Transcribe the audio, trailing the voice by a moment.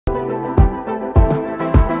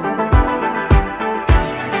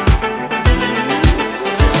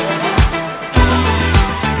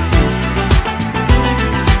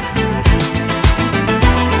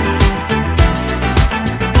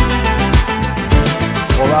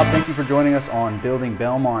Rob, thank you for joining us on Building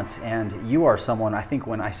Belmont. And you are someone, I think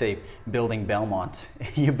when I say Building Belmont,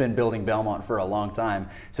 you've been building Belmont for a long time.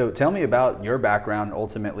 So tell me about your background,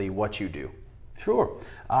 ultimately what you do. Sure.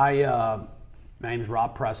 My name is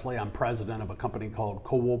Rob Pressley. I'm president of a company called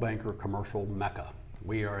Coldwell Banker Commercial Mecca.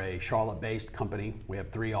 We are a Charlotte-based company. We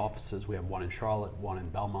have 3 offices. We have one in Charlotte, one in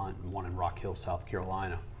Belmont, and one in Rock Hill, South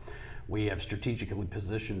Carolina. We have strategically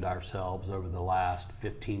positioned ourselves over the last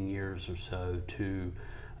 15 years or so to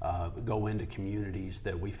go into communities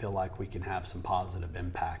that we feel like we can have some positive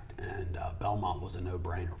impact, and Belmont was a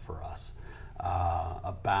no-brainer for us.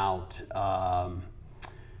 About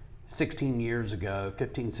 16 years ago,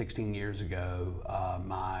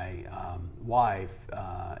 my wife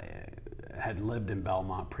had lived in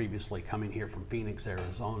Belmont previously, coming here from Phoenix,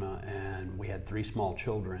 Arizona, and we had 3 small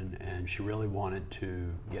children, and she really wanted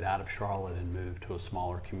to get out of Charlotte and move to a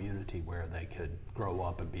smaller community where they could grow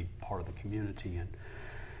up and be part of the community. And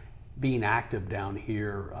being active down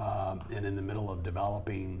here and in the middle of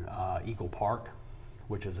developing Eagle Park,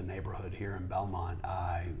 which is a neighborhood here in Belmont,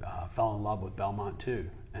 I fell in love with Belmont too,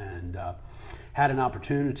 and had an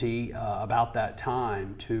opportunity about that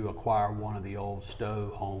time to acquire one of the old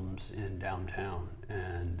Stowe homes in downtown.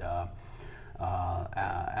 And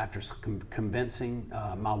after convincing,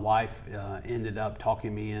 my wife ended up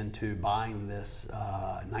talking me into buying this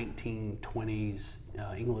 1920s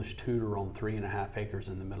English Tudor on 3.5 acres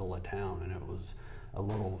in the middle of town, and it was a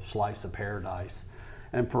little slice of paradise.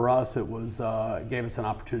 And for us, it gave us an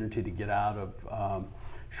opportunity to get out of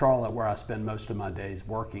Charlotte, where I spend most of my days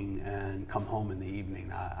working, and come home in the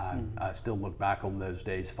evening. I still look back on those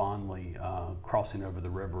days fondly, crossing over the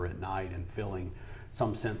river at night and feeling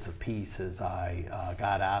some sense of peace as I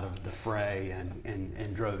got out of the fray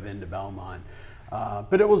and drove into Belmont.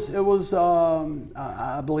 But it was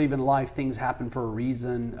I believe in life, things happen for a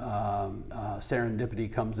reason.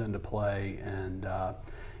 Serendipity comes into play, and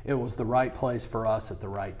it was the right place for us at the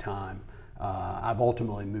right time. I've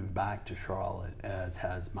ultimately moved back to Charlotte, as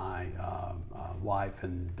has my wife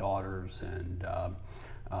and daughters, and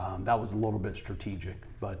that was a little bit strategic,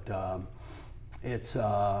 but it's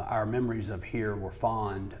our memories of here were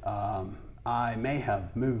fond. I may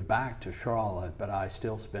have moved back to Charlotte, but I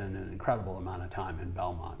still spend an incredible amount of time in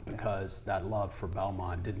Belmont, because that love for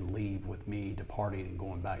Belmont didn't leave with me departing and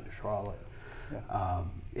going back to Charlotte. Yeah.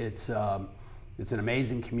 It's an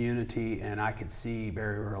amazing community, and I could see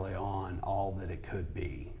very early on all that it could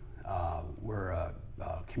be. We're a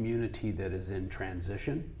community that is in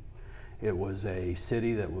transition. It was a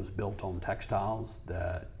city that was built on textiles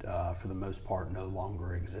that, for the most part, no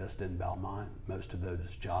longer exist in Belmont. Most of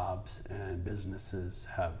those jobs and businesses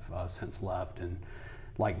have since left, and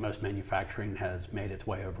like most manufacturing, has made its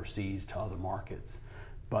way overseas to other markets.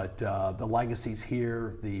 But the legacy's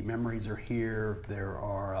here, the memories are here. There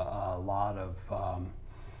are a lot of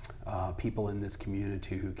people in this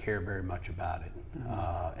community who care very much about it.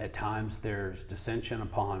 Mm-hmm. At times there's dissension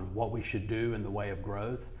upon what we should do in the way of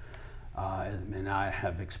growth. And I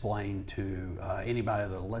have explained to anybody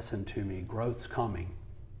that'll listen to me, growth's coming.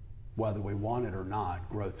 Whether we want it or not,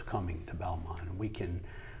 growth's coming to Belmont. And we can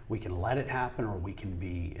let it happen, or we can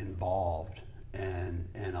be involved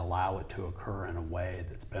and allow it to occur in a way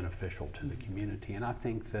that's beneficial to the community. And I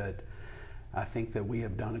think that we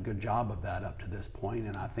have done a good job of that up to this point,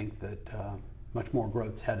 and I think that much more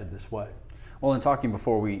growth's headed this way. Well, in talking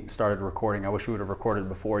before we started recording, I wish we would have recorded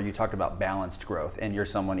before, you talked about balanced growth, and you're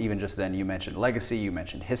someone, even just then, you mentioned legacy, you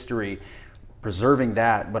mentioned history, preserving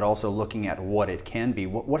that, but also looking at what it can be.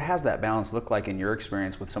 What has that balance looked like in your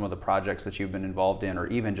experience with some of the projects that you've been involved in, or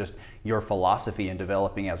even just your philosophy in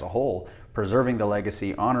developing as a whole, preserving the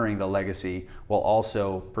legacy, honoring the legacy, while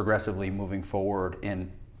also progressively moving forward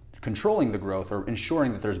in controlling the growth, or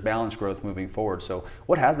ensuring that there's balanced growth moving forward? So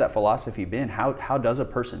what has that philosophy been? How does a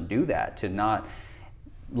person do that to not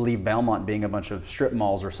leave Belmont being a bunch of strip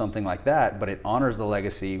malls or something like that, but it honors the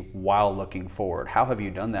legacy while looking forward? How have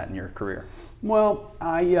you done that in your career? Well,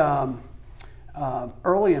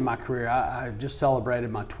 early in my career, I just celebrated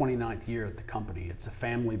my 29th year at the company. It's a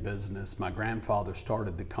family business. My grandfather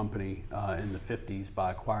started the company in the 50s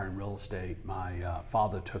by acquiring real estate. My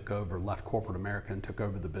father took over, left corporate America, and took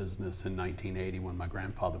over the business in 1980 when my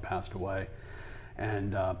grandfather passed away.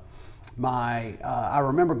 And I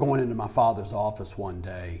remember going into my father's office one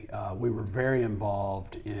day. We were very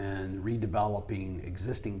involved in redeveloping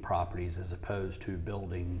existing properties as opposed to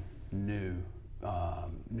building new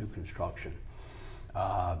construction.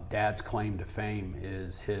 Dad's claim to fame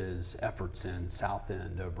is his efforts in South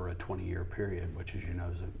End over a 20-year period, which, as you know,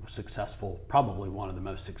 is a successful, probably one of the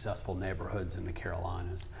most successful neighborhoods in the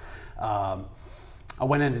Carolinas. I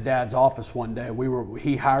went into Dad's office one day.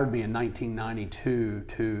 He hired me in 1992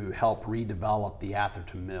 to help redevelop the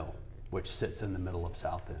Atherton Mill, which sits in the middle of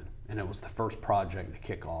South End. And it was the first project to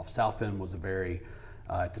kick off. South End was a very,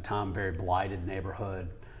 at the time, very blighted neighborhood.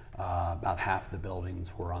 About half the buildings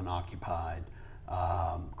were unoccupied.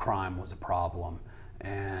 Crime was a problem.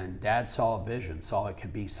 And Dad saw a vision, saw it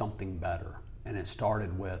could be something better. And it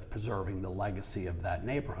started with preserving the legacy of that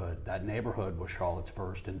neighborhood. That neighborhood was Charlotte's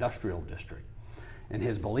first industrial district. And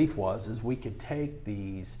his belief is we could take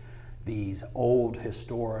these old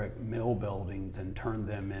historic mill buildings and turn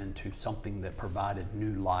them into something that provided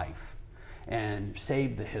new life and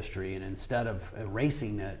save the history, and instead of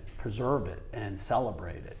erasing it, preserve it and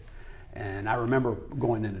celebrate it. And I remember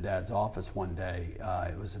going into Dad's office one day.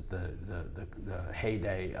 It was at the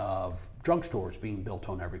heyday of drugstores being built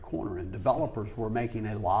on every corner, and developers were making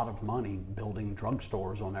a lot of money building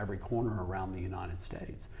drugstores on every corner around the United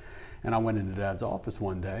States. And I went into Dad's office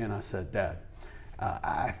one day and I said, Dad,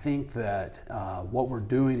 I think that what we're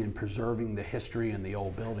doing in preserving the history and the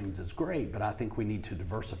old buildings is great, but I think we need to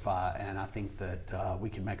diversify, and I think that we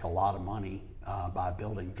can make a lot of money by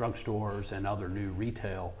building drugstores and other new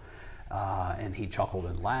retail. And he chuckled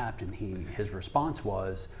and laughed, and his response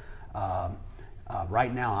was,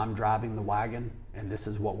 right now I'm driving the wagon, and this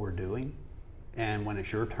is what we're doing. And when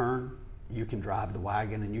it's your turn, you can drive the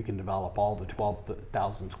wagon and you can develop all the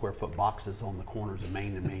 12,000 square foot boxes on the corners of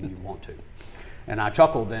Main and Main you want to. And I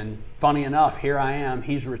chuckled, and funny enough, here I am,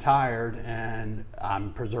 he's retired, and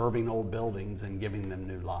I'm preserving old buildings and giving them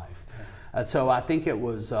new life. So I think it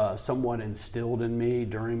was somewhat instilled in me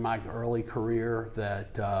during my early career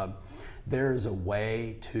that there's a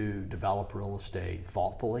way to develop real estate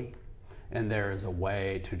thoughtfully, and there is a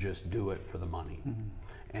way to just do it for the money. Mm-hmm.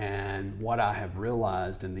 And what I have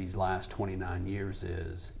realized in these last 29 years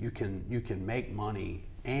is you can make money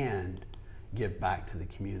and give back to the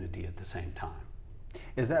community at the same time.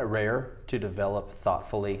 Is that rare to develop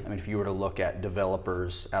thoughtfully? I mean, if you were to look at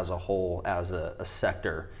developers as a whole, as a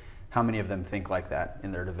sector, how many of them think like that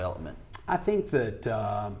in their development? I think that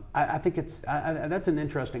I think that's an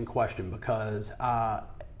interesting question, because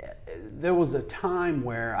there was a time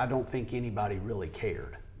where I don't think anybody really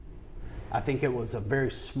cared. I think it was a very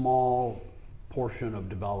small portion of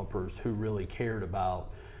developers who really cared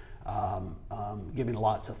about giving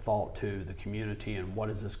lots of thought to the community and what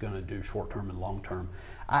is this going to do short term and long term.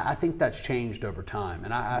 I think that's changed over time,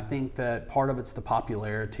 and I think that part of it's the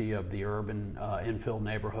popularity of the urban infill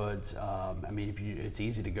neighborhoods. I mean, it's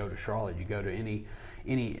easy to go to Charlotte. You go to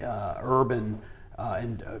any urban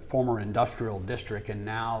and former industrial district, and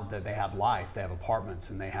now that they have life, they have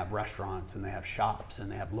apartments and they have restaurants and they have shops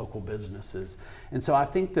and they have local businesses. And so I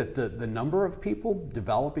think that the number of people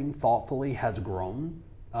developing thoughtfully has grown.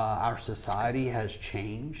 Our society has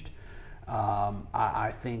changed.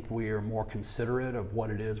 I think we are more considerate of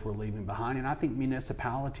what it is we're leaving behind, and I think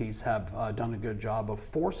municipalities have done a good job of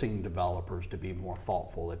forcing developers to be more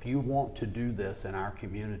thoughtful. If you want to do this in our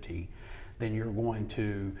community, then you're going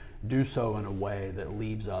to do so in a way that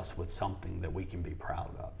leaves us with something that we can be proud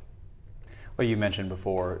of. Well, you mentioned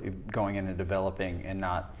before going into developing and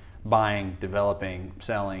not buying, developing,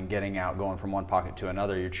 selling, getting out, going from one pocket to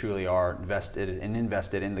another. You truly are invested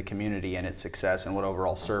in the community and its success and what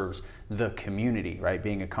overall serves the community, right?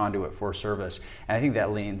 Being a conduit for service. And I think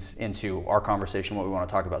that leans into our conversation, what we want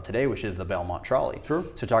to talk about today, which is the Belmont Trolley. Sure.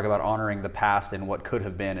 So talk about honoring the past and what could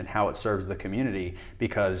have been and how it serves the community,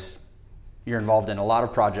 because you're involved in a lot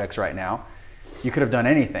of projects right now. You could have done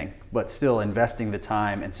anything, but still investing the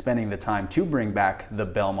time and spending the time to bring back the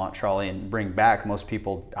Belmont Trolley and bring back most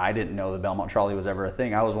people. I didn't know the Belmont Trolley was ever a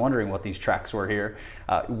thing. I was wondering what these tracks were here.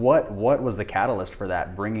 What was the catalyst for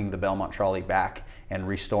that, bringing the Belmont Trolley back and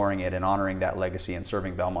restoring it and honoring that legacy and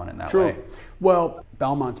serving Belmont in that way? Well,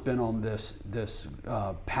 Belmont's been on this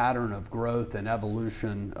pattern of growth and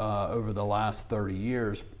evolution over the last 30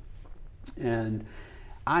 years. And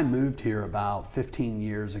I moved here about 15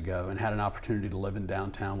 years ago and had an opportunity to live in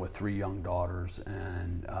downtown with 3 young daughters,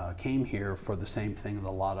 and came here for the same thing that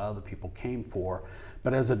a lot of other people came for.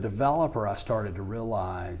 But as a developer, I started to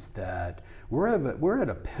realize that we're at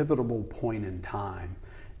a pivotal point in time.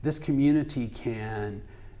 This community can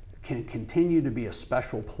continue to be a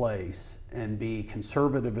special place and be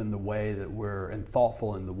conservative in the way that and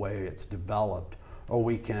thoughtful in the way it's developed, or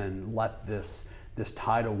we can let this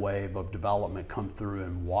tidal wave of development come through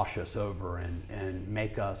and wash us over and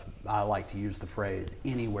make us, I like to use the phrase,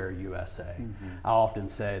 anywhere USA. Mm-hmm. I often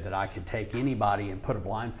say that I could take anybody and put a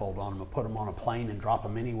blindfold on them and put them on a plane and drop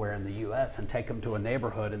them anywhere in the US and take them to a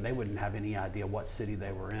neighborhood, and they wouldn't have any idea what city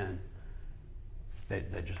they were in.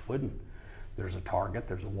 They just wouldn't. There's a Target,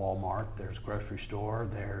 there's a Walmart, there's a grocery store,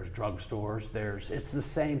 there's drugstores, it's the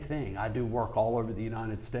same thing. I do work all over the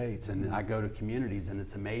United States, and I go to communities, and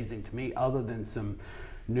it's amazing to me, other than some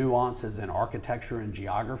nuances in architecture and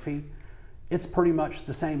geography, it's pretty much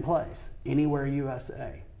the same place, anywhere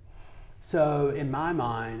USA. So in my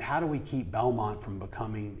mind, how do we keep Belmont from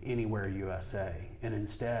becoming anywhere USA, and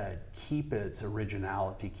instead keep its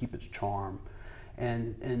originality, keep its charm?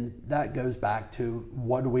 And that goes back to,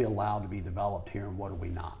 what do we allow to be developed here and what do we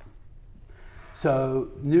not? So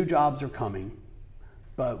new jobs are coming,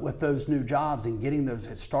 but with those new jobs and getting those,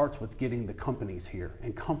 it starts with getting the companies here.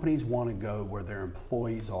 And companies want to go where their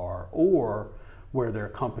employees are, or where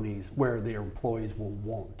their employees will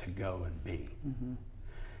want to go and be. Mm-hmm.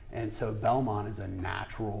 And so Belmont is a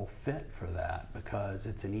natural fit for that, because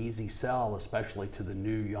it's an easy sell, especially to the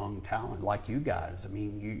new young talent like you guys. I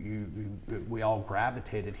mean, we all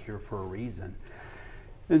gravitated here for a reason.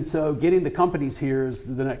 And so getting the companies here is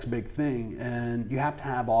the next big thing. And you have to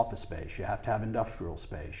have office space, you have to have industrial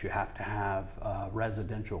space, you have to have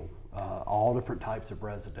residential, all different types of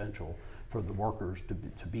residential for the workers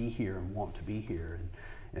to be here and want to be here.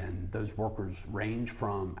 And those workers range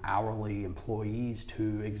from hourly employees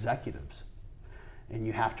to executives. And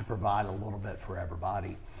you have to provide a little bit for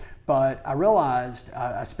everybody. But I realized,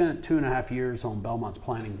 I spent 2.5 years on Belmont's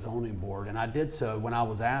Planning and Zoning Board, and I did so, when I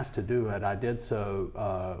was asked to do it, I did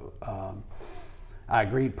so, I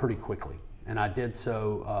agreed pretty quickly. And I did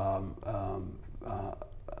so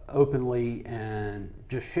openly, and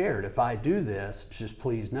just shared, if I do this, just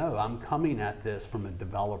please know, I'm coming at this from a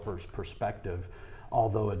developer's perspective,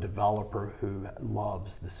 although a developer who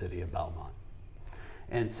loves the city of Belmont.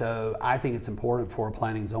 And so I think it's important for a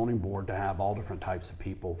planning zoning board to have all different types of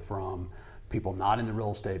people, from people not in the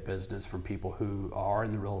real estate business, from people who are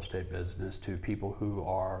in the real estate business, to people who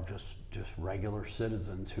are just regular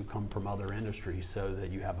citizens who come from other industries, so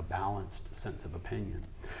that you have a balanced sense of opinion.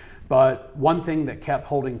 But one thing that kept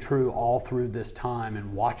holding true all through this time,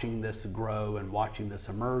 and watching this grow and watching this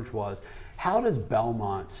emerge, was, how does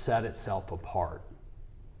Belmont set itself apart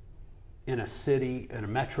in a city, in a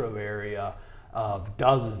metro area of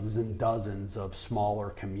dozens and dozens of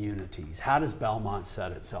smaller communities? How does Belmont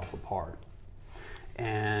set itself apart?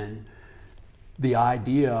 And the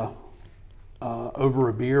idea, over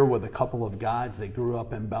a beer with a couple of guys that grew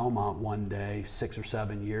up in Belmont one day 6 or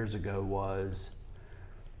 7 years ago, was,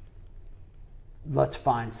 let's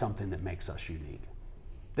find something that makes us unique.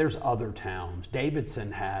 There's other towns.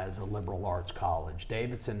 Davidson has a liberal arts college.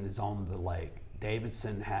 Davidson is on the lake.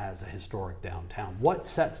 Davidson has a historic downtown. What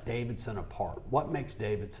sets Davidson apart? What makes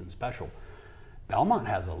Davidson special? Belmont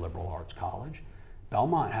has a liberal arts college.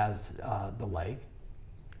 Belmont has the lake.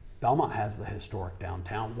 Belmont has the historic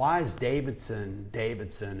downtown. Why is Davidson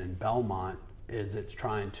and Belmont, is it's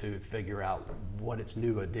trying to figure out what its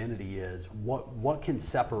new identity is? What can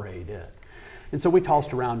separate it? And so we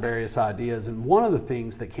tossed around various ideas, and one of the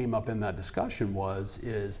things that came up in that discussion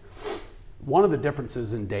is one of the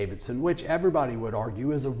differences in Davidson, which everybody would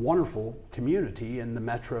argue is a wonderful community in the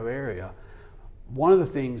metro area. One of the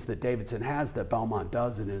things that Davidson has that Belmont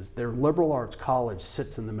doesn't is their liberal arts college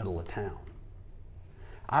sits in the middle of town.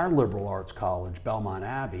 Our liberal arts college, Belmont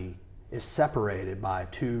Abbey, is separated by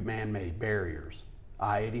 2 man-made barriers,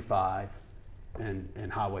 I-85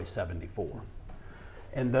 and Highway 74.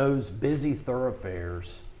 And those busy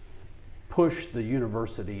thoroughfares push the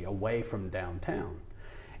university away from downtown.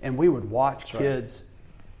 And we would watch kids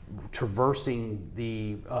traversing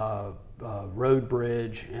the road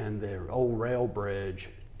bridge and the old rail bridge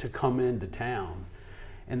to come into town.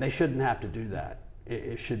 And they shouldn't have to do that.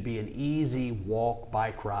 It should be an easy walk,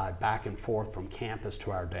 bike ride back and forth from campus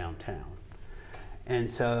to our downtown. And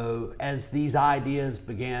so as these ideas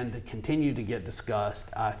began to continue to get discussed,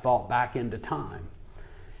 I thought back into time.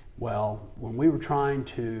 Well, when we were trying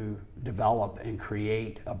to develop and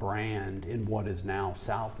create a brand in what is now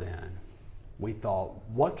South End, we thought,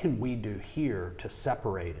 what can we do here to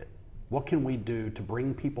separate it? What can we do to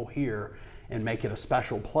bring people here and make it a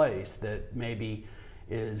special place that maybe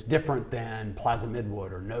is different than Plaza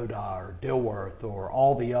Midwood or Noda or Dilworth or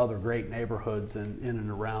all the other great neighborhoods in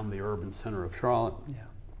and around the urban center of Charlotte?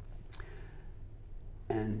 Yeah.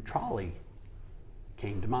 And Trolley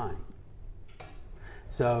came to mind.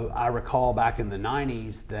 So I recall back in the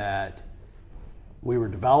 90s that we were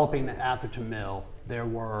developing at Atherton Mill. There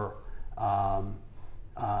were,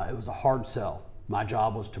 it was a hard sell. My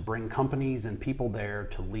job was to bring companies and people there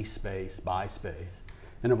to lease space, buy space,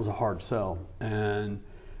 and it was a hard sell. And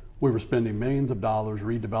we were spending millions of dollars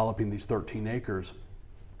redeveloping these 13 acres.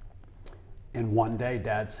 And one day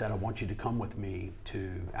Dad said, I want you to come with me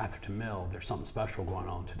to Atherton Mill. There's something special going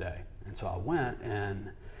on today. And so I went, and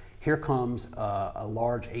here comes a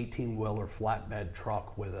large 18-wheeler flatbed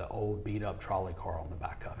truck with an old beat-up trolley car on the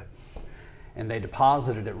back of it. And they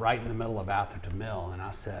deposited it right in the middle of Atherton Mill. And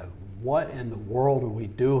I said, what in the world are we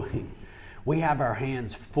doing? We have our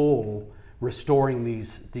hands full restoring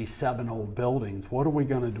these 7 old buildings. What are we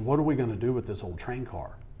going to do with this old train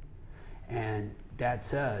car? And Dad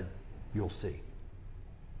said, you'll see.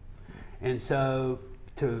 And so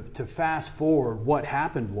to fast forward, what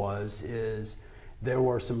happened is there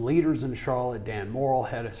were some leaders in Charlotte, Dan Morrill,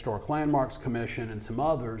 head of Historic Landmarks Commission, and some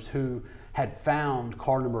others who had found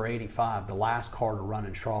car number 85, the last car to run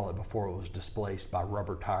in Charlotte before it was displaced by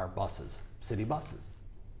rubber tire buses, city buses.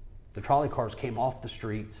 The trolley cars came off the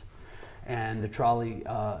streets, and the trolley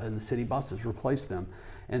and the city buses replaced them.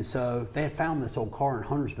 And so they had found this old car in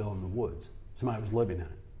Huntersville in the woods. Somebody was living in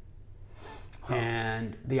it. Huh.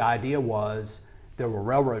 And the idea was there were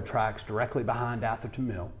railroad tracks directly behind Atherton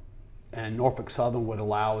Mill, and Norfolk Southern would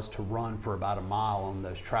allow us to run for about a mile on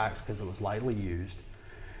those tracks because it was lightly used.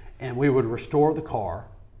 And we would restore the car,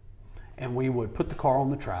 and we would put the car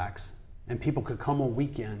on the tracks, and people could come on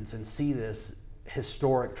weekends and see this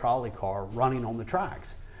historic trolley car running on the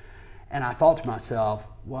tracks. And I thought to myself,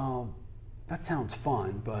 well, that sounds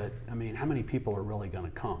fun, but I mean, how many people are really going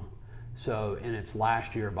to come? So in its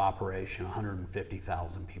last year of operation,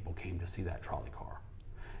 150,000 people came to see that trolley car.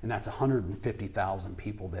 And that's 150,000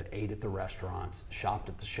 people that ate at the restaurants, shopped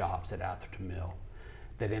at the shops at Atherton Mill,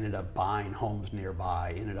 that ended up buying homes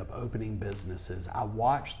nearby, ended up opening businesses. I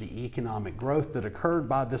watched the economic growth that occurred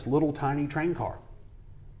by this little tiny train car.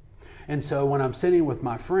 And so when I'm sitting with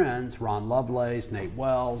my friends, Ron Lovelace, Nate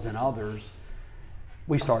Wells, and others,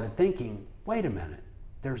 we started thinking, wait a minute,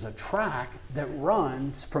 there's a track that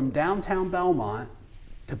runs from downtown Belmont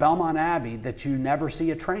to Belmont Abbey that you never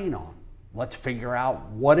see a train on. Let's figure out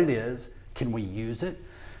what it is. Can we use it?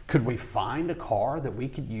 Could we find a car that we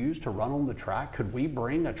could use to run on the track? Could we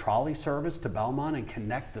bring a trolley service to Belmont and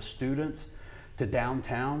connect the students to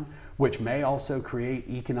downtown, which may also create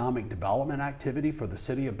economic development activity for the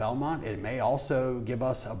city of Belmont? It may also give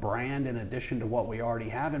us a brand in addition to what we already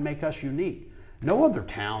have and make us unique. No other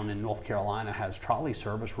town in North Carolina has trolley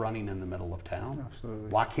service running in the middle of town. Absolutely.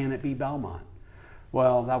 Why can't it be Belmont?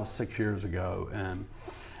 Well, that was 6 years ago, and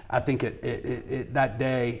I think that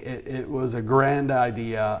day it was a grand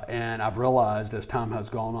idea, and I've realized as time has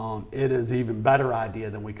gone on, it is an even better idea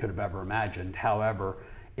than we could have ever imagined. However,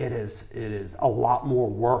 it is a lot more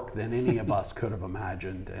work than any of us could have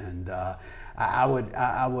imagined, and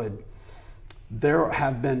there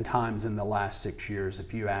have been times in the last 6 years,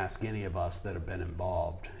 if you ask any of us that have been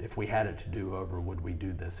involved, if we had it to do over, would we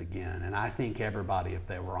do this again? And I think everybody, if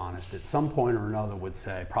they were honest, at some point or another would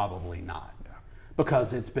say probably not.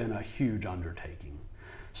 Because it's been a huge undertaking,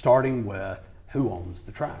 starting with who owns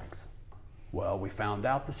the tracks. Well, we found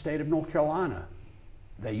out the state of North Carolina,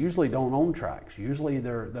 they usually don't own tracks. Usually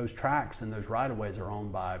those tracks and those right-of-ways are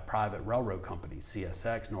owned by private railroad companies,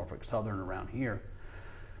 CSX, Norfolk Southern around here.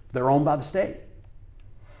 They're owned by the state.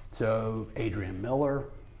 So Adrian Miller,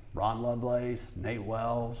 Ron Lovelace, Nate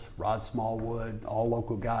Wells, Rod Smallwood, all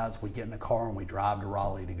local guys, we get in a car and we drive to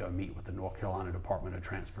Raleigh to go meet with the North Carolina Department of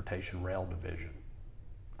Transportation Rail Division.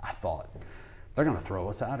 I thought, they're going to throw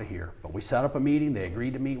us out of here. But we set up a meeting, they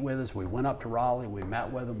agreed to meet with us, we went up to Raleigh, we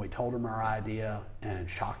met with them, we told them our idea, and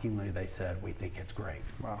shockingly they said, we think it's great.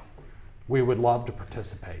 Wow. We would love to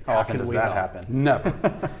participate. How often does that happen?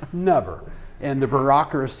 Never, never. And the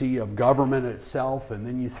bureaucracy of government itself, and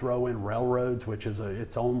then you throw in railroads, which is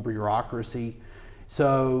its own bureaucracy.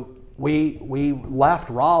 So we left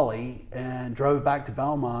Raleigh and drove back to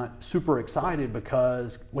Belmont super excited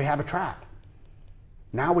because we have a track.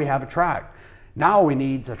 Now we have a track. Now all we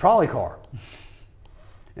need is a trolley car.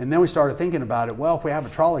 And then we started thinking about it. Well, if we have a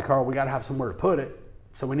trolley car, we got to have somewhere to put it.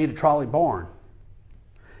 So we need a trolley barn.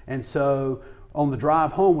 And so on the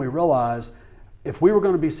drive home, we realized if we were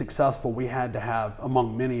going to be successful, we had to have,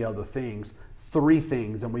 among many other things, 3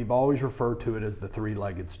 things, and we've always referred to it as the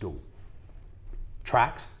 3-legged stool.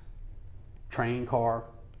 Tracks, train car,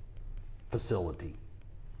 facility.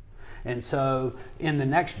 And so in the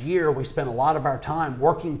next year, we spent a lot of our time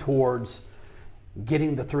working towards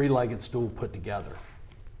getting the 3-legged stool put together.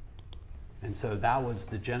 And so that was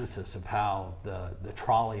the genesis of how the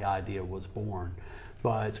trolley idea was born.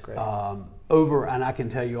 But and I can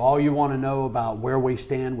tell you all you want to know about where we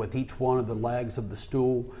stand with each one of the legs of the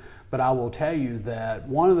stool, but I will tell you that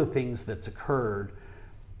one of the things that's occurred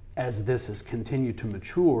as this has continued to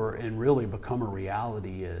mature and really become a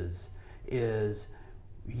reality is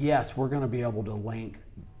yes, we're going to be able to link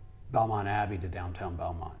Belmont Abbey to downtown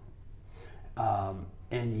Belmont.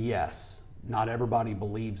 And yes, Not everybody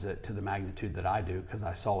believes it to the magnitude that I do because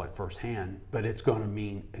I saw it firsthand, but it's going to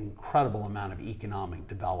mean an incredible amount of economic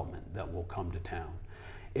development that will come to town.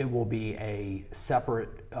 It will be a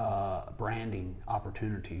separate branding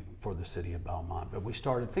opportunity for the city of Belmont. But we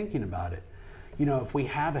started thinking about it. You know, if we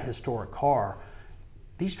have a historic car,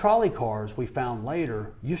 these trolley cars we found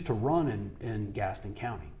later used to run in Gaston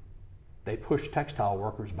County. They pushed textile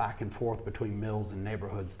workers back and forth between mills and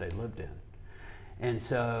neighborhoods they lived in. And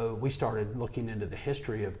so we started looking into the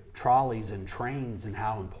history of trolleys and trains and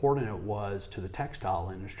how important it was to the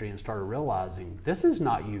textile industry, and started realizing this is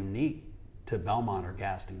not unique to Belmont or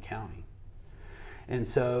Gaston County. And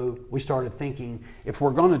so we started thinking, if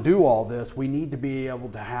we're going to do all this, we need to be able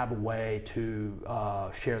to have a way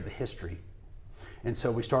to share the history. And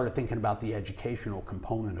so we started thinking about the educational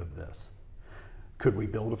component of this. Could we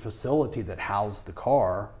build a facility that housed the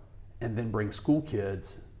car and then bring school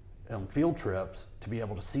kids on field trips to be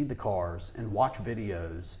able to see the cars and watch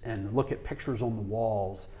videos and look at pictures on the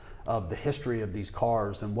walls of the history of these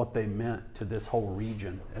cars and what they meant to this whole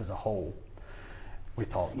region as a whole? We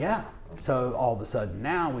thought, yeah. So all of a sudden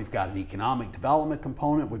now we've got an economic development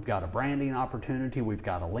component, we've got a branding opportunity, we've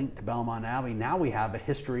got a link to Belmont Alley. Now we have a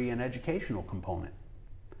history and educational component,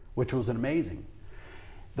 which was amazing.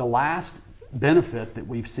 The last benefit that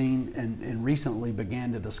we've seen and recently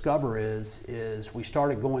began to discover is we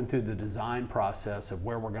started going through the design process of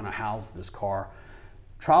where we're going to house this car.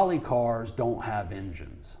 Trolley cars don't have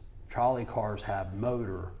engines. Trolley cars have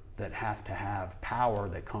motor that have to have power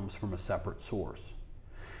that comes from a separate source.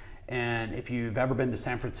 And if you've ever been to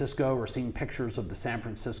San Francisco or seen pictures of the San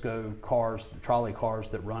Francisco cars, the trolley cars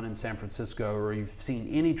that run in San Francisco, or you've seen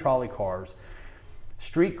any trolley cars,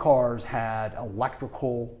 street cars had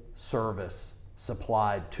electrical service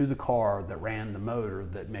supplied to the car that ran the motor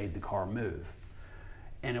that made the car move.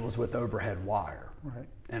 And it was with overhead wire. Right.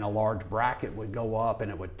 And a large bracket would go up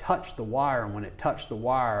and it would touch the wire, and when it touched the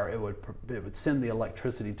wire, it would send the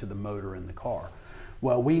electricity to the motor in the car.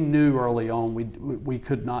 Well, we knew early on we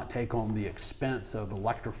could not take on the expense of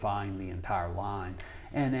electrifying the entire line.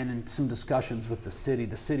 And in some discussions with the city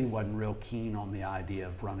wasn't real keen on the idea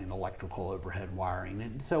of running electrical overhead wiring.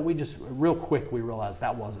 And so we just, real quick, we realized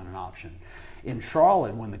that wasn't an option. In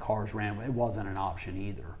Charlotte, when the cars ran, it wasn't an option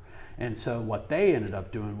either. And so what they ended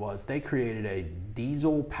up doing was they created a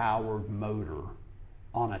diesel-powered motor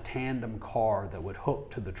on a tandem car that would hook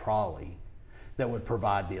to the trolley that would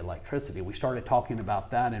provide the electricity. We started talking about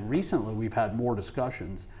that, and recently we've had more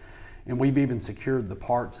discussions, and we've even secured the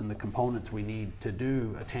parts and the components we need to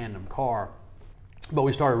do a tandem car. But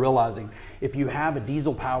we started realizing if you have a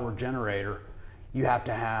diesel-powered generator, you have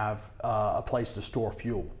to have a place to store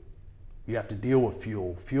fuel. You have to deal with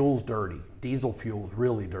fuel. Fuel's dirty. Diesel fuel's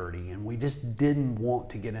really dirty, and we just didn't want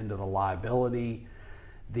to get into the liability,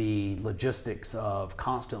 the logistics of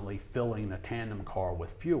constantly filling a tandem car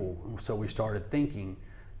with fuel. So we started thinking,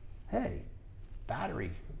 hey,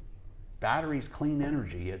 battery's clean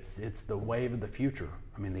energy. It's the wave of the future.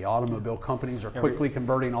 I mean, the automobile companies are quickly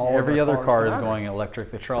converting all every of their other cars car to is battery. going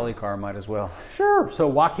electric. The trolley car might as well. Sure. So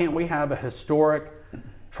why can't we have a historic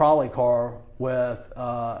trolley car with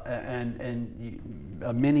a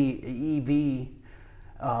mini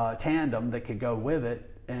EV tandem that could go with it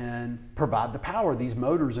and provide the power these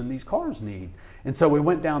motors and these cars need? And so we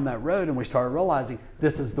went down that road and we started realizing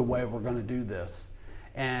this is the way we're going to do this.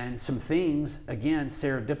 And some things, again,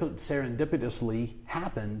 serendipitously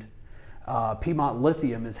happened. Piedmont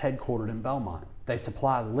Lithium is headquartered in Belmont. They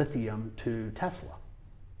supply lithium to Tesla.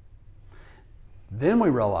 Then we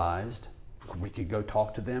realized we could go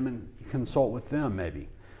talk to them and consult with them maybe.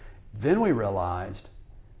 Then we realized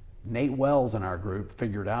Nate Wells in our group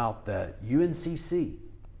figured out that UNCC,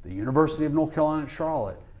 the University of North Carolina at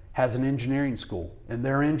Charlotte, has an engineering school, and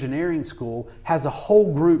their engineering school has a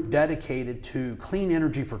whole group dedicated to clean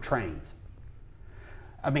energy for trains.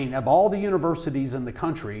 I mean, of all the universities in the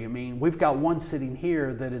country, I mean, we've got one sitting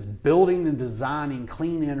here that is building and designing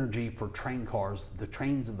clean energy for train cars, the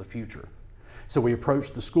trains of the future. So we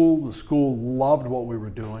approached the school loved what we were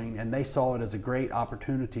doing, and they saw it as a great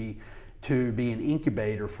opportunity to be an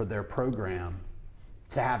incubator for their program,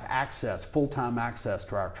 to have access, full-time access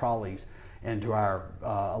to our trolleys and to our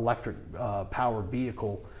electric powered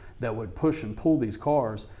vehicle that would push and pull these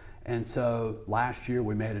cars. And so last year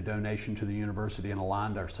we made a donation to the university and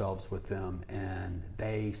aligned ourselves with them, and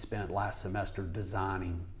they spent last semester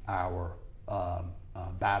designing our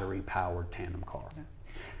battery powered tandem car.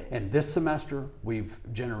 And this semester we've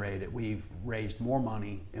raised more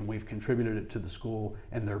money, and we've contributed it to the school,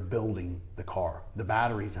 and they're building the car. The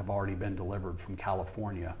batteries have already been delivered from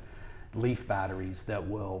California, Leaf batteries that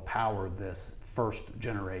will power this first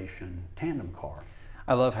generation tandem car.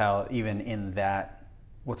 I love how even in that,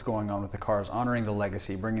 what's going on with the cars, honoring the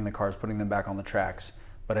legacy, bringing the cars, putting them back on the tracks,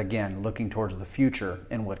 but again, looking towards the future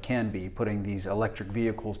and what can be, putting these electric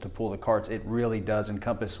vehicles to pull the carts, it really does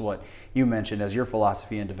encompass what you mentioned as your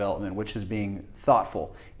philosophy in development, which is being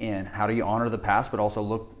thoughtful in how do you honor the past, but also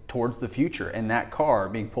look towards the future. And that car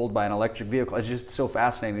being pulled by an electric vehicle, it's just so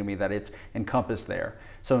fascinating to me that it's encompassed there.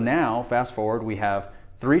 So now, fast forward, we have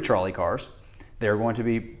 3 trolley cars. They're going to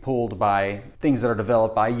be pulled by things that are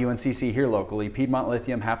developed by UNCC here locally. Piedmont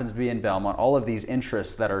Lithium happens to be in Belmont. All of these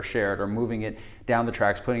interests that are shared are moving it down the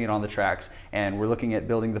tracks, putting it on the tracks, and we're looking at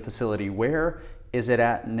building the facility. Where is it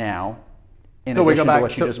at now? In addition to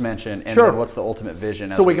what you just mentioned, and then what's the ultimate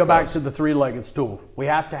vision? So we go back to the 3-legged stool. We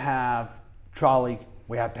have to have trolley,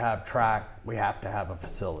 we have to have track, we have to have a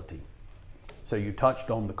facility. So you touched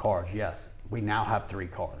on the cars. Yes, we now have 3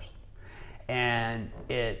 cars. And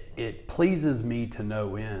it pleases me to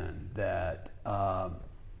no end that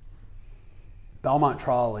Belmont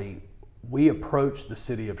Trolley, we approached the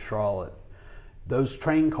city of Charlotte. Those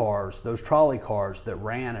train cars, those trolley cars that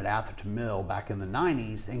ran at Atherton Mill back in the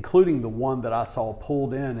 90s, including the one that I saw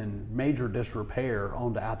pulled in major disrepair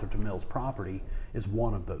onto Atherton Mill's property, is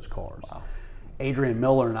one of those cars. Wow. Adrian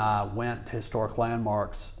Miller and I went to Historic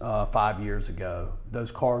Landmarks 5 years ago.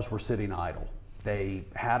 Those cars were sitting idle. They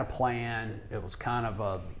had a plan. It was kind of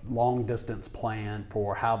a long distance plan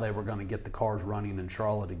for how they were going to get the cars running in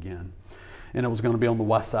Charlotte again. And it was going to be on the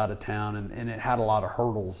west side of town, and it had a lot of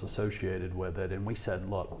hurdles associated with it. And we said,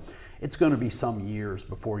 look, it's going to be some years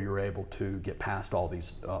before you're able to get past all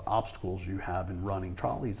these obstacles you have in running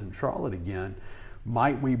trolleys in Charlotte again.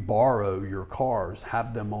 Might we borrow your cars,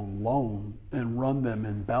 have them on loan, and run them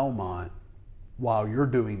in Belmont? While you're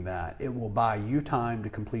doing that, it will buy you time to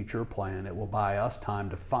complete your plan. It will buy us time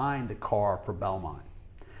to find a car for Belmont.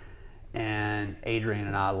 And Adrian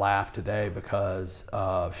and I laughed today because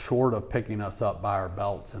short of picking us up by our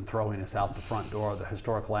belts and throwing us out the front door of the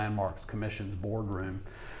Historic Landmarks Commission's boardroom,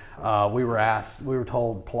 we were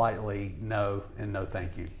told politely, no and no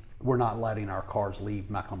thank you. We're not letting our cars leave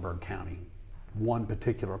Mecklenburg County. One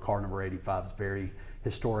particular car, number 85, is very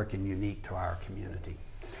historic and unique to our community.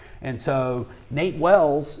 And so Nate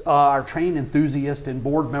Wells, our train enthusiast and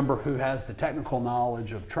board member who has the technical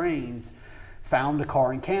knowledge of trains, found a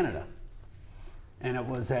car in Canada. And it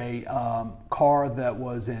was a car that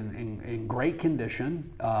was in great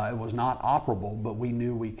condition. It was not operable, but we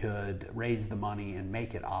knew we could raise the money and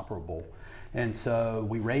make it operable. And so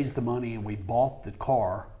we raised the money and we bought the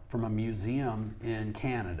car from a museum in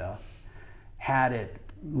Canada, had it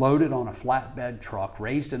loaded on a flatbed truck,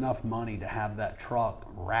 raised enough money to have that truck,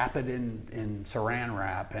 wrap it in saran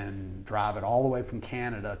wrap and drive it all the way from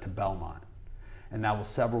Canada to Belmont. And that was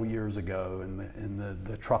several years ago, and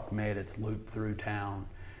the truck made its loop through town.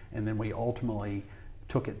 And then we ultimately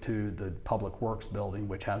took it to the Public Works building,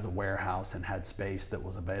 which has a warehouse and had space that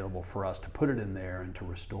was available for us to put it in there and to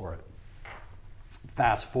restore it.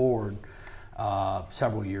 Fast forward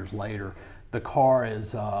several years later, the car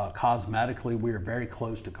is cosmetically, we are very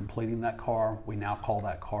close to completing that car. We now call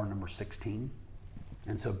that car number 16.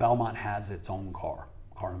 And so Belmont has its own car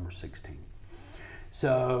number 16.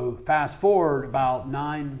 So fast forward about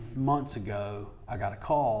 9 months ago, I got a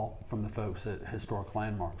call from the folks at Historic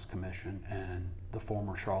Landmarks Commission and the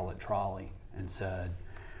former Charlotte Trolley and said,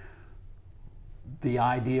 the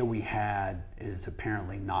idea we had is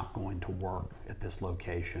apparently not going to work at this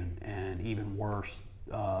location, and even worse,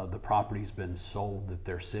 the property's been sold that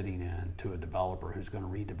they're sitting in to a developer who's going to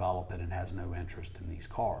redevelop it and has no interest in these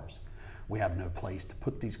cars. We have no place to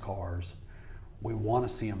put these cars. We want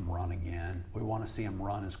to see them run again. We want to see them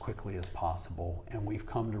run as quickly as possible. And we've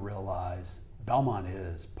come to realize Belmont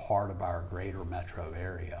is part of our greater metro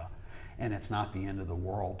area. And it's not the end of the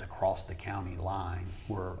world to cross the county line.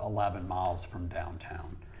 We're 11 miles from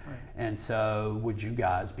downtown. Right. And so would you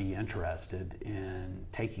guys be interested in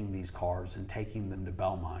taking these cars and taking them to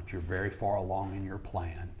Belmont? You're very far along in your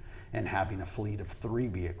plan, and having a fleet of 3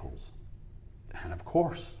 vehicles. And of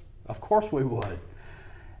course we would.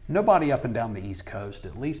 Nobody up and down the East Coast,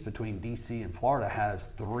 at least between DC and Florida, has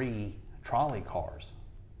 3 trolley cars.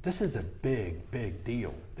 This is a big, big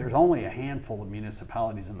deal. There's only a handful of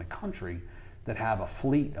municipalities in the country that have a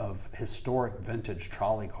fleet of historic vintage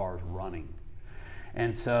trolley cars running.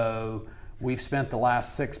 And so we've spent the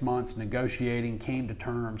last 6 months negotiating, came to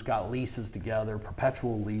terms, got leases together,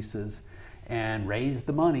 perpetual leases, and raised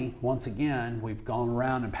the money. Once again, we've gone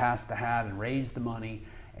around and passed the hat and raised the money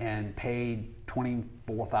and paid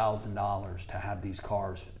 $24,000 to have these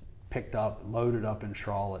cars picked up, loaded up in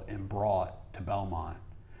Charlotte, and brought to Belmont.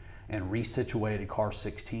 and resituated car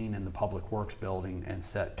 16 in the Public Works building and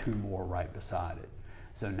set 2 more right beside it.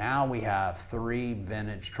 So now we have 3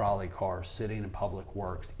 vintage trolley cars sitting in Public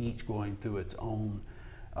Works, each going through its own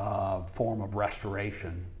form of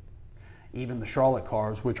restoration. Even the Charlotte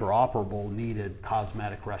cars, which are operable, needed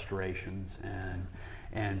cosmetic restorations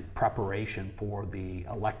and preparation for the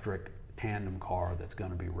electric tandem car that's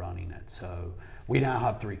going to be running it. So we now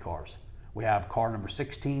have 3 cars. We have car number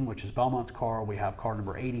 16, which is Belmont's car. We have car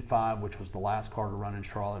number 85, which was the last car to run in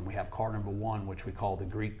Charlotte. And we have car number 1, which we call the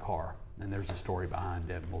Greek car. And there's a story behind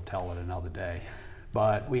it. We'll tell it another day.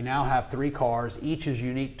 But we now have 3 cars. Each is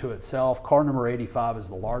unique to itself. Car number 85 is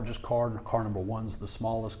the largest car. And car number 1 is the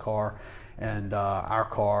smallest car. And our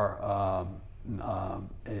car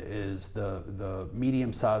is the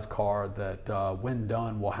medium-sized car that, when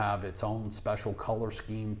done, will have its own special color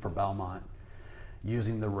scheme for Belmont,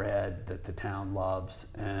 using the red that the town loves,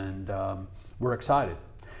 and we're excited.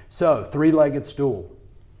 So 3-legged stool,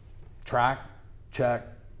 track, check,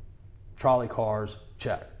 trolley cars,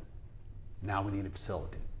 check. Now we need a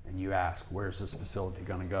facility. And you ask, where's this facility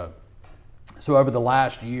going to go? So over the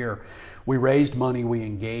last year, we raised money. We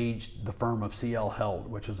engaged the firm of C.L.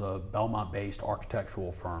 Held, which is a Belmont-based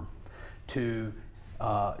architectural firm, to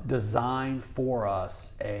design for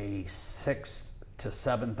us a 6,000 to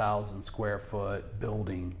 7,000 square foot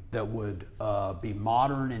building that would be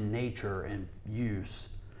modern in nature and use,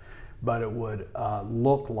 but it would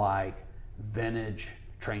look like vintage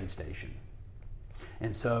train station.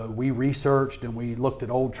 And so we researched and we looked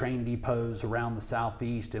at old train depots around the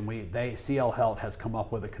southeast, and C.L. Helt has come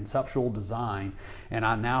up with a conceptual design, and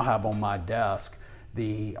I now have on my desk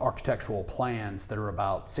the architectural plans that are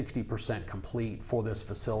about 60% complete for this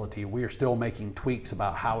facility. We are still making tweaks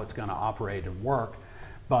about how it's going to operate and work,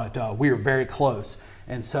 but we are very close.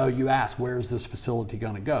 And so you ask, where is this facility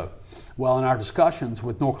going to go? Well, in our discussions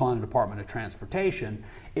with North Carolina Department of Transportation,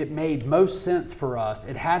 it made most sense for us.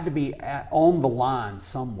 It had to be on the line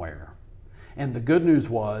somewhere. And the good news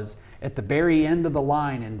was, at the very end of the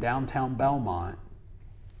line in downtown Belmont,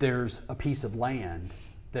 there's a piece of land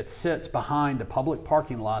that sits behind a public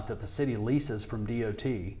parking lot that the city leases from DOT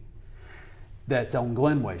that's on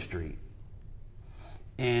Glenway Street.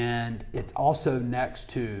 And it's also next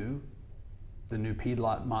to the new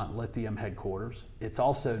Piedmont Lithium headquarters. It's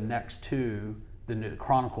also next to the new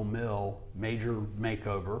Chronicle Mill major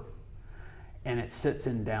makeover, and it sits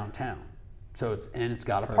in downtown. So it's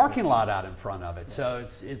got a parking lot out in front of it. So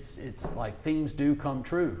it's like things do come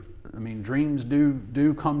true. I mean, dreams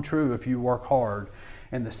do come true if you work hard.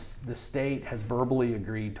 And the state has verbally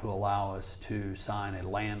agreed to allow us to sign a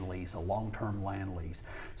land lease, a long-term land lease.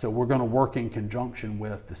 So we're going to work in conjunction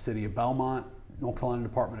with the City of Belmont, North Carolina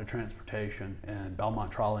Department of Transportation, and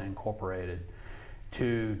Belmont Trolley Incorporated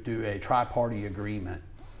to do a tri-party agreement.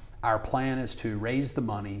 Our plan is to raise the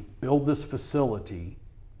money, build this facility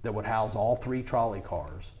that would house all 3 trolley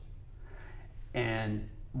cars, and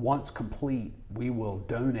once complete, we will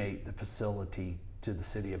donate the facility to the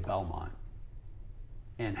City of Belmont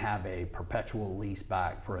and have a perpetual lease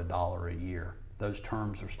back for $1 a year. Those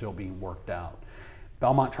terms are still being worked out.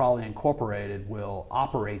 Belmont Trolley Incorporated will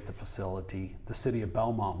operate the facility. The City of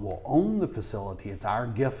Belmont will own the facility. It's our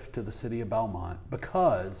gift to the City of Belmont,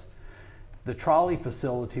 because the trolley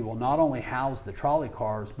facility will not only house the trolley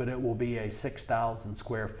cars, but it will be a 6,000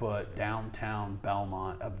 square foot downtown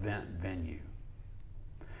Belmont event venue.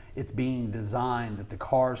 It's being designed that the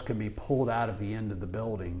cars can be pulled out of the end of the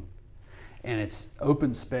building, and it's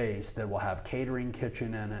open space that will have catering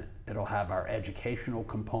kitchen in it. It'll have our educational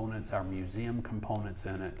components, our museum components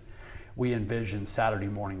in it. We envision Saturday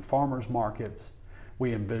morning farmers markets.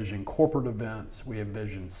 We envision corporate events. We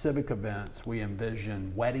envision civic events. We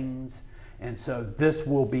envision weddings. And so this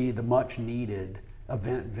will be the much needed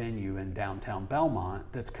event venue in downtown Belmont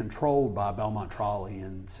that's controlled by Belmont Trolley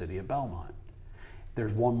and the City of Belmont.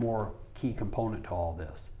 There's one more key component to all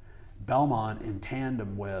this. Belmont, in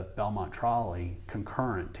tandem with Belmont Trolley,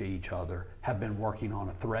 concurrent to each other, have been working on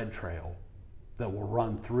a thread trail that will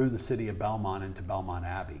run through the City of Belmont into Belmont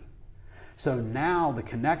Abbey. So now the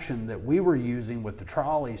connection that we were using with the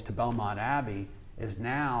trolleys to Belmont Abbey is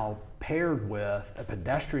now paired with a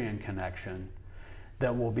pedestrian connection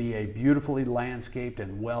that will be a beautifully landscaped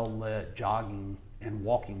and well-lit jogging and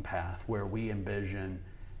walking path, where we envision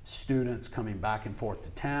students coming back and forth to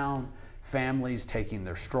town, families taking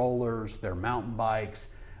their strollers, their mountain bikes,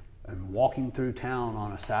 and walking through town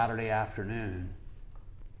on a Saturday afternoon,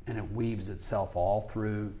 and it weaves itself all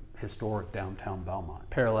through historic downtown Belmont.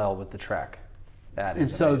 Parallel with the track. That is and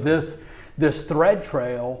so amazing. this thread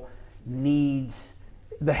trail needs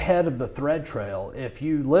the head of the thread trail. If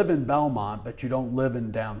you live in Belmont, but you don't live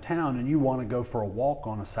in downtown and you want to go for a walk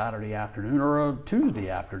on a Saturday afternoon or a Tuesday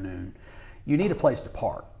afternoon, you need a place to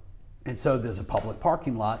park. And so there's a public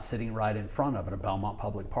parking lot sitting right in front of it, a Belmont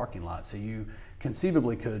public parking lot. So you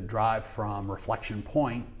conceivably could drive from Reflection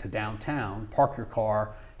Point to downtown, park your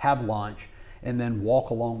car, have lunch, and then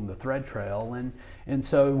walk along the thread trail. And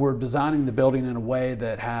so we're designing the building in a way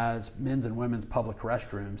that has men's and women's public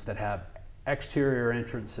restrooms that have exterior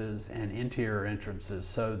entrances and interior entrances,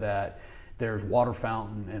 so that there's water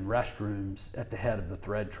fountain and restrooms at the head of the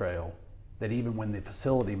thread trail, that even when the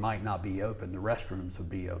facility might not be open, the restrooms would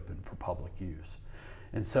be open for public use.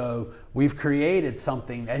 And so we've created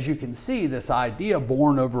something, as you can see, this idea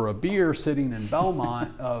born over a beer sitting in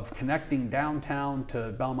Belmont of connecting downtown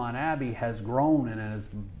to Belmont Abbey has grown and has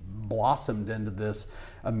blossomed into this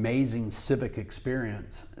amazing civic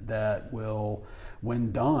experience that will,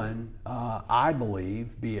 when done, I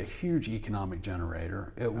believe, be a huge economic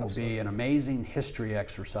generator. It will be an amazing history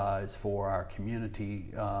exercise for our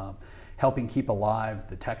community, helping keep alive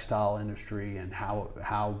the textile industry and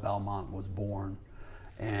how Belmont was born,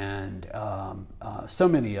 and so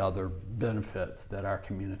many other benefits that our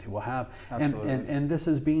community will have. And this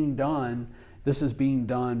is being done.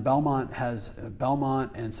 Belmont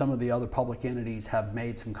and some of the other public entities have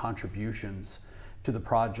made some contributions to the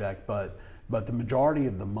project, but the majority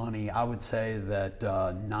of the money, I would say that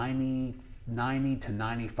 90 to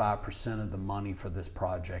 95% of the money for this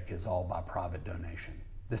project is all by private donation.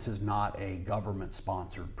 This is not a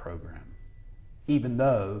government-sponsored program, even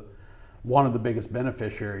though one of the biggest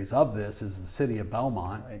beneficiaries of this is the city of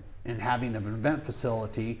Belmont, right, and having an event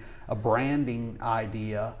facility, a branding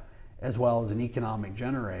idea, as well as an economic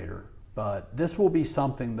generator. But this will be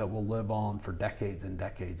something that will live on for decades and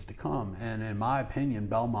decades to come. And in my opinion,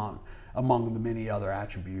 Belmont, among the many other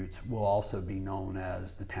attributes, will also be known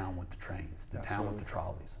as the town with the trains, the town with the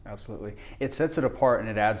trolleys. Absolutely. It sets it apart and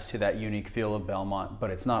it adds to that unique feel of Belmont, but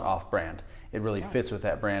it's not off-brand. It really fits with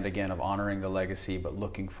that brand, again, of honoring the legacy but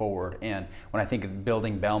looking forward. And when I think of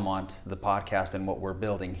Building Belmont, the podcast, and what we're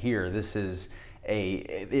building here,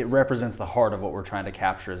 it represents the heart of what we're trying to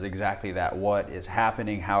capture, is exactly that. What is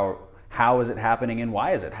happening, how is it happening, and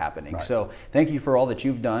why is it happening? Right. So thank you for all that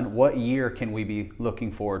you've done. What year can we be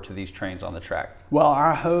looking forward to these trains on the track? Well,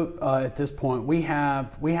 our hope at this point, we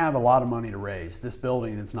have a lot of money to raise. This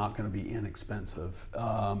building is not going to be inexpensive.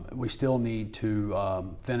 We still need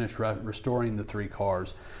to finish restoring the 3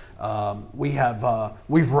 cars.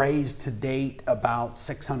 We've raised to date about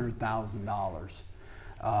 $600,000.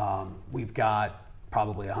 We've got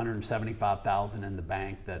probably $175,000 in the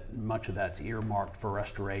bank, that much of that's earmarked for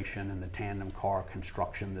restoration and the tandem car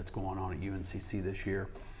construction that's going on at UNCC this year.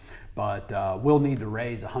 But we'll need to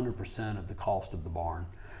raise 100% of the cost of the barn.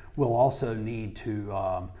 We'll also need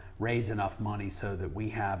to raise enough money so that we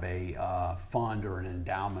have a fund or an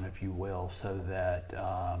endowment, if you will, so that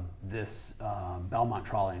this Belmont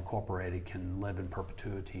Trolley Incorporated can live in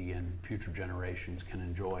perpetuity and future generations can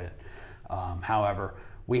enjoy it. However,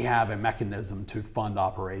 we have a mechanism to fund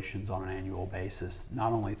operations on an annual basis,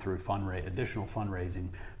 not only through additional fundraising,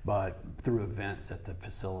 but through events at the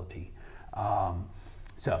facility.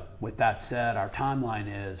 So with that said, our timeline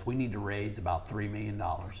is we need to raise about $3 million.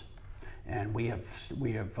 And we have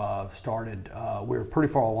started, we're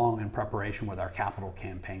pretty far along in preparation with our capital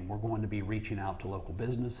campaign. We're going to be reaching out to local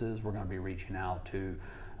businesses. We're going to be reaching out to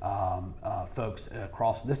folks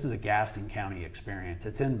across. This is a Gaston County experience.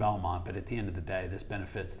 It's in Belmont, but at the end of the day, this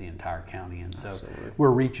benefits the entire county. And so Absolutely. We're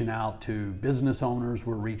reaching out to business owners,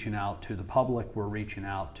 we're reaching out to the public, we're reaching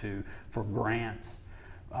out for grants.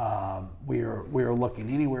 We are looking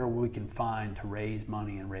anywhere we can find to raise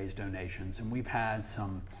money and raise donations. And we've had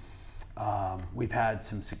some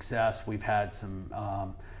success. We've had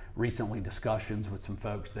some recently discussions with some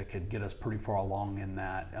folks that could get us pretty far along in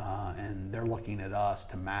that, and they're looking at us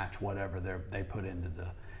to match whatever they put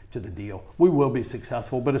into the deal. We will be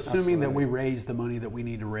successful, but assuming Absolutely. That we raise the money that we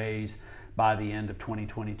need to raise by the end of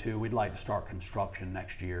 2022, we'd like to start construction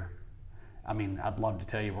next year. I mean, I'd love to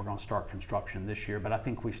tell you we're going to start construction this year, but I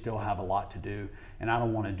think we still have a lot to do, and I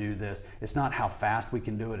don't want to do this. It's not how fast we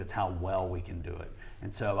can do it, it's how well we can do it.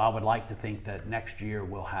 And so I would like to think that next year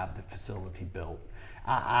we'll have the facility built.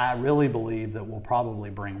 I really believe that we'll probably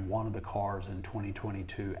bring one of the cars in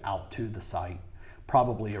 2022 out to the site,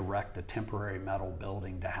 probably erect a temporary metal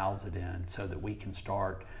building to house it in so that we can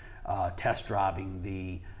start test driving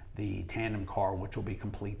the tandem car, which will be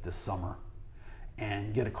complete this summer.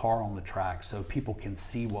 and get a car on the track so people can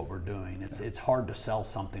see what we're doing. It's hard to sell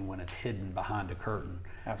something when it's hidden behind a curtain.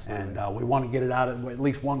 Absolutely. And we want to get it out, at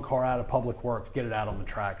least one car out of Public Works, get it out on the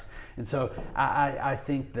tracks. And so I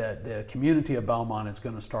think that the community of Belmont is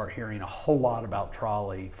going to start hearing a whole lot about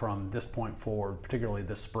trolley from this point forward, particularly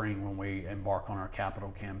this spring when we embark on our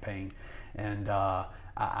capital campaign. And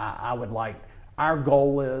I would like, our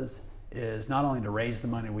goal is not only to raise the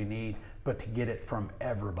money we need, but to get it from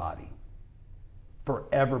everybody. For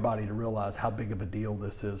everybody to realize how big of a deal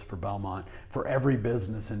this is for Belmont, for every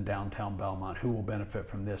business in downtown Belmont who will benefit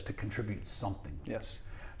from this to contribute something. Yes.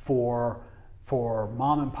 For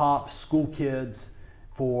mom and pop, school kids,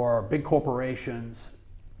 for big corporations,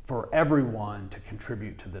 for everyone to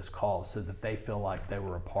contribute to this cause so that they feel like they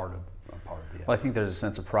were a part of the effort. Well, I think there's a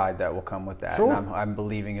sense of pride that will come with that. Sure. And I'm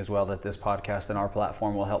believing as well that this podcast and our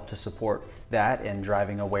platform will help to support that and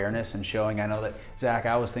driving awareness and showing. I know that, Zach,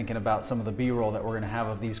 I was thinking about some of the B-roll that we're going to have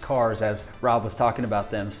of these cars as Rob was talking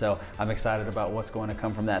about them. So I'm excited about what's going to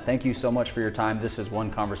come from that. Thank you so much for your time. This is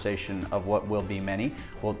one conversation of what will be many.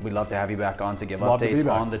 We'd love to have you back on to give updates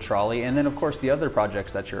on the trolley and then, of course, the other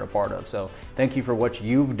projects that you're a part of. So thank you for what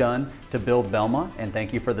you've done to build Belmont, and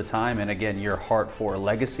thank you for the time and, again, your heart for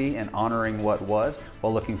legacy and honoring what was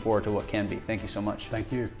while looking forward to what can be. Thank you so much.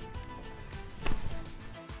 Thank you.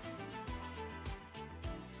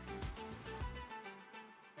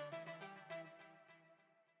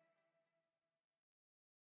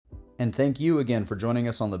 And thank you again for joining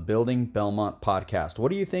us on the Building Belmont podcast. What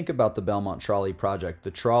do you think about the Belmont Trolley project? The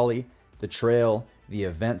trolley, the trail, the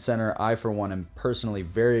event center. I, for one, am personally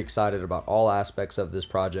very excited about all aspects of this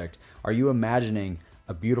project. Are you imagining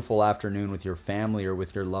a beautiful afternoon with your family or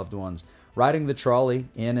with your loved ones, riding the trolley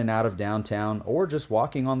in and out of downtown, or just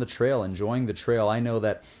walking on the trail, enjoying the trail? I know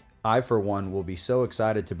that I, for one, will be so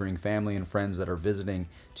excited to bring family and friends that are visiting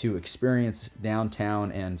to experience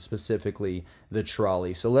downtown and specifically the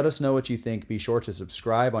trolley. So let us know what you think. Be sure to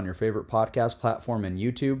subscribe on your favorite podcast platform and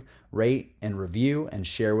YouTube, rate and review, and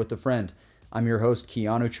share with a friend. I'm your host,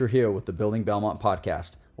 Keanu Trujillo with the Building Belmont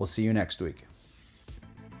Podcast. We'll see you next week.